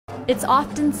It's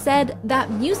often said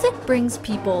that music brings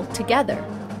people together.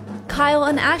 Kyle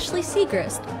and Ashley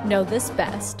Segrist know this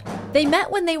best. They met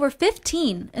when they were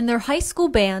 15 in their high school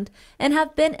band and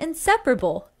have been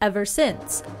inseparable ever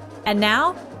since. And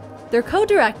now, they're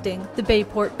co-directing the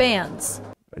Bayport bands.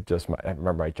 I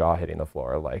remember my jaw hitting the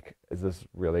floor, like, is this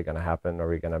really going to happen? Are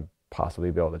we going to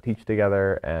possibly be able to teach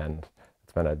together? And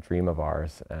it's been a dream of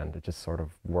ours, and it just sort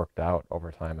of worked out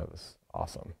over time. It was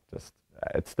awesome.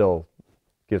 It still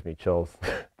gives me chills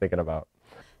thinking about.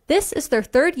 This is their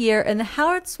third year in the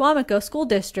Howard-Suamico School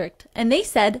District, and they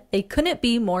said they couldn't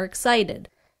be more excited.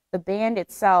 The band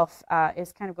itself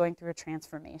is kind of going through a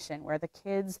transformation where the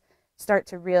kids start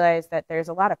to realize that there's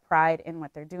a lot of pride in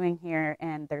what they're doing here,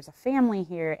 and there's a family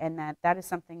here, and that is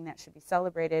something that should be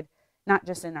celebrated, not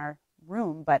just in our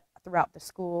room, but throughout the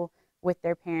school, with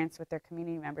their parents, with their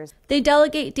community members. They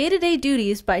delegate day-to-day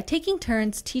duties by taking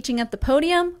turns teaching at the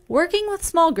podium, working with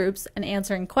small groups, and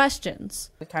answering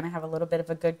questions. We kind of have a little bit of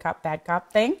a good cop, bad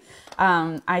cop thing.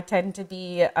 I tend to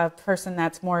be a person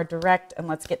that's more direct and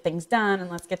let's get things done and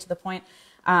let's get to the point.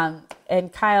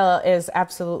 And Kyle is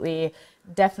absolutely,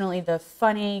 definitely the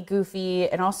funny, goofy,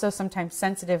 and also sometimes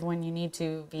sensitive when you need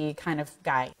to be kind of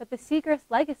guy. But the Segrist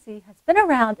legacy has been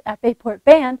around at Bayport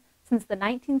Band since the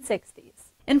 1960s.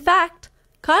 In fact,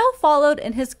 Kyle followed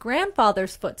in his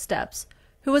grandfather's footsteps,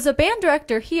 who was a band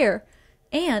director here,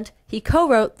 and he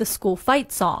co-wrote the school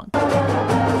fight song.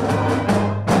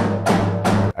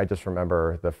 I just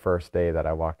remember the first day that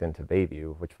I walked into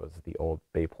Bayview, which was the old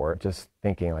Bayport, just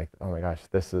thinking like, oh my gosh,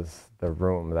 this is the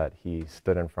room that he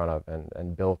stood in front of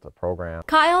and built a program.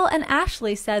 Kyle and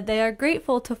Ashley said they are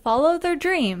grateful to follow their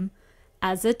dream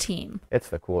as a team. It's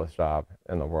the coolest job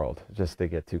in the world, just to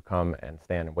get to come and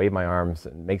stand and wave my arms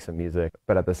and make some music,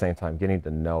 but at the same time getting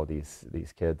to know these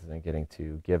kids and getting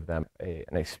to give them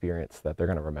an experience that they're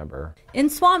going to remember. In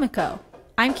Suamico,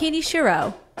 I'm Katie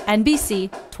Shiro,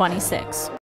 NBC 26.